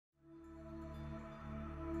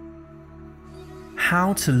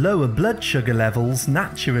How to lower blood sugar levels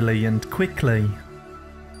naturally and quickly.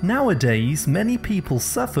 Nowadays, many people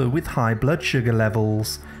suffer with high blood sugar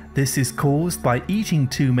levels. This is caused by eating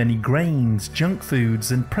too many grains, junk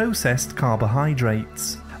foods, and processed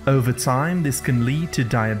carbohydrates. Over time, this can lead to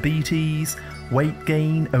diabetes, weight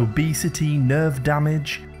gain, obesity, nerve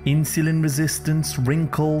damage, insulin resistance,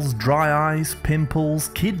 wrinkles, dry eyes, pimples,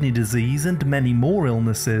 kidney disease, and many more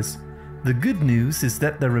illnesses. The good news is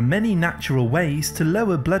that there are many natural ways to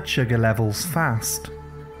lower blood sugar levels fast.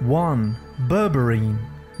 1. Berberine.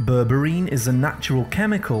 Berberine is a natural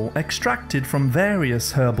chemical extracted from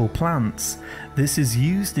various herbal plants. This is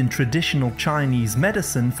used in traditional Chinese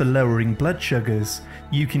medicine for lowering blood sugars.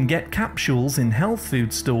 You can get capsules in health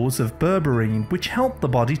food stores of berberine, which help the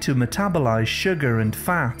body to metabolize sugar and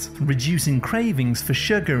fat, reducing cravings for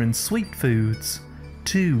sugar and sweet foods.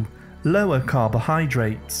 2. Lower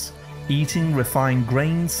carbohydrates. Eating refined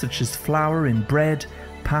grains such as flour in bread,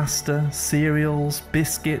 pasta, cereals,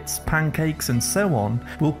 biscuits, pancakes, and so on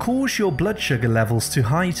will cause your blood sugar levels to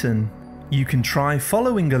heighten. You can try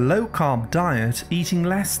following a low-carb diet, eating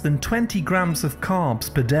less than 20 grams of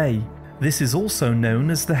carbs per day. This is also known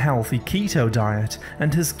as the healthy keto diet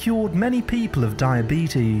and has cured many people of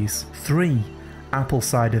diabetes. 3. Apple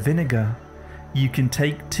cider vinegar. You can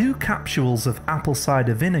take 2 capsules of apple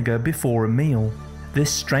cider vinegar before a meal. This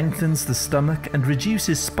strengthens the stomach and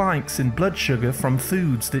reduces spikes in blood sugar from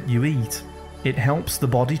foods that you eat. It helps the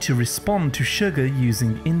body to respond to sugar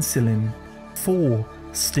using insulin. 4.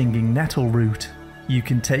 Stinging nettle root. You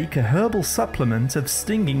can take a herbal supplement of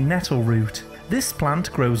stinging nettle root. This plant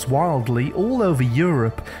grows wildly all over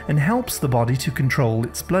Europe and helps the body to control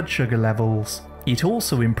its blood sugar levels. It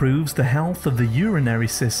also improves the health of the urinary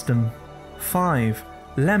system. 5.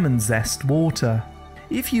 Lemon zest water.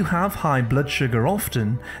 If you have high blood sugar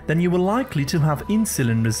often, then you are likely to have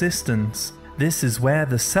insulin resistance. This is where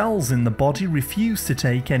the cells in the body refuse to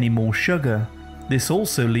take any more sugar. This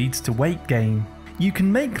also leads to weight gain. You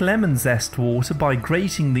can make lemon zest water by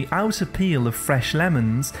grating the outer peel of fresh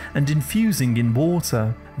lemons and infusing in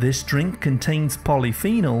water. This drink contains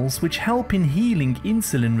polyphenols which help in healing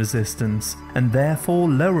insulin resistance and therefore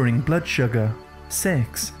lowering blood sugar.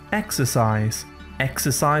 6. Exercise.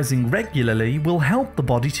 Exercising regularly will help the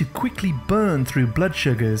body to quickly burn through blood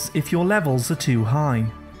sugars if your levels are too high.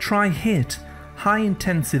 Try HIIT, high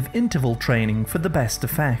intensive interval training, for the best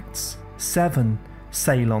effects. 7.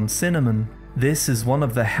 Ceylon cinnamon. This is one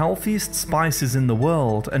of the healthiest spices in the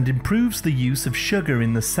world and improves the use of sugar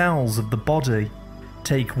in the cells of the body.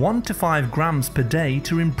 Take 1 to 5 grams per day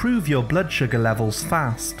to improve your blood sugar levels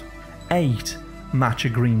fast. 8.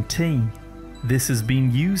 Matcha green tea. This has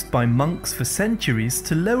been used by monks for centuries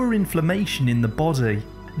to lower inflammation in the body.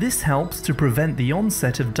 This helps to prevent the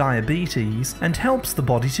onset of diabetes and helps the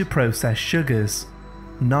body to process sugars.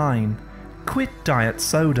 9. Quit diet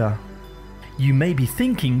soda. You may be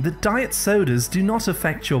thinking that diet sodas do not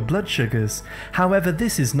affect your blood sugars. However,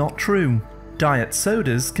 this is not true. Diet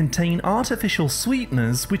sodas contain artificial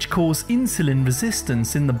sweeteners which cause insulin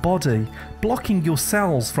resistance in the body, blocking your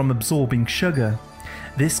cells from absorbing sugar.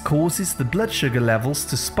 This causes the blood sugar levels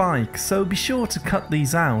to spike, so be sure to cut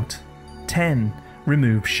these out. 10.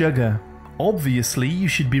 Remove sugar. Obviously, you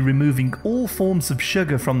should be removing all forms of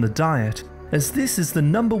sugar from the diet, as this is the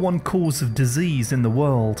 #1 cause of disease in the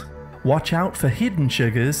world. Watch out for hidden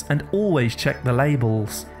sugars and always check the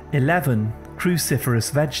labels. 11.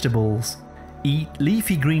 Cruciferous vegetables. Eat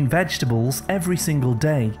leafy green vegetables every single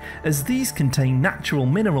day, as these contain natural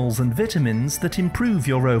minerals and vitamins that improve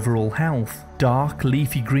your overall health. Dark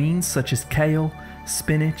leafy greens such as kale,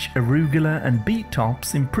 spinach, arugula, and beet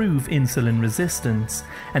tops improve insulin resistance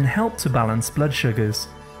and help to balance blood sugars.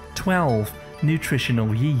 12.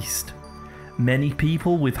 Nutritional yeast. Many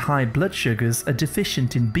people with high blood sugars are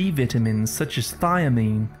deficient in B vitamins such as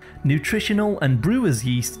thiamine. Nutritional and brewer's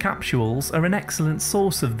yeast capsules are an excellent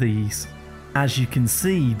source of these. As you can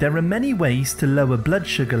see, there are many ways to lower blood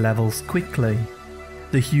sugar levels quickly.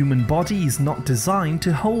 The human body is not designed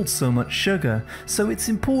to hold so much sugar, so it's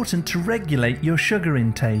important to regulate your sugar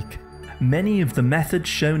intake. Many of the methods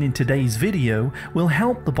shown in today's video will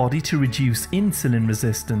help the body to reduce insulin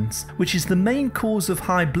resistance, which is the main cause of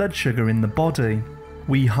high blood sugar in the body.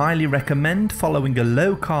 We highly recommend following a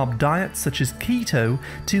low-carb diet such as keto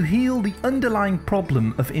to heal the underlying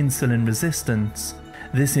problem of insulin resistance.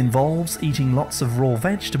 This involves eating lots of raw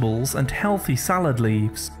vegetables and healthy salad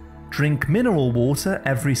leaves. Drink mineral water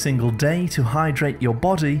every single day to hydrate your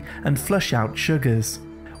body and flush out sugars.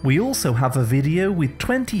 We also have a video with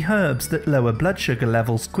 20 herbs that lower blood sugar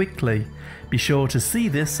levels quickly. Be sure to see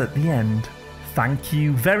this at the end. Thank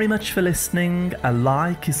you very much for listening. A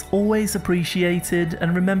like is always appreciated,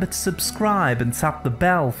 and remember to subscribe and tap the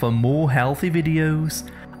bell for more healthy videos.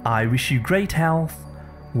 I wish you great health,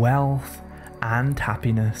 wealth and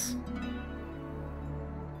happiness.